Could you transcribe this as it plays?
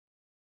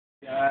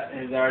Scott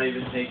has already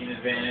been taking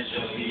advantage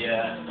of the,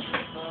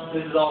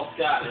 this is all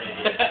Scott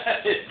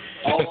right here.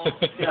 All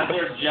Scott,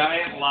 they're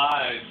giant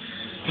lives.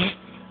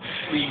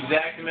 The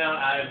exact amount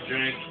I've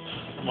drank,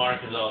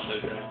 Mark has also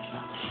drank.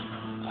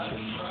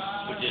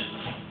 Which is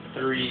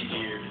 3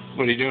 beers.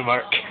 What are you doing,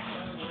 Mark?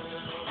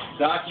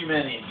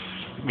 Documenting.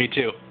 Me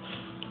too.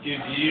 Dude,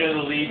 did you know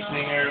the lead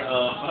singer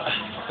of...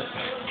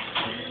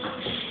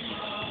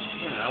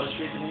 I was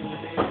the name of the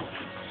band?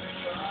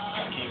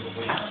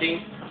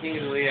 King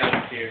of Leon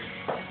is here.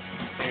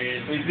 There he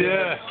is.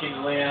 Yeah.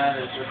 King of Leon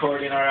is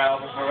recording our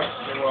album for us.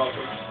 You're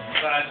welcome.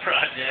 Side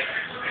project.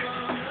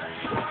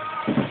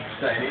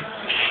 Exciting.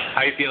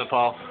 How you feeling,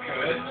 Paul?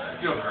 Good.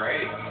 Feeling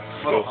great.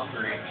 A little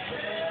hungry.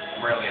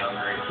 I'm really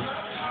hungry.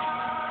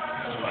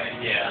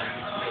 But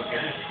yeah.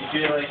 Okay. You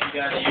feel like you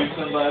gotta use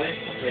somebody?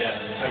 Yeah,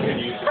 I could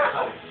use it.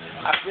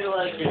 I feel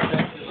like your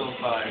sex is on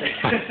fire.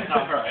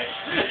 Alright.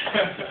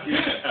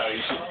 Oh,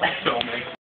 you should film me.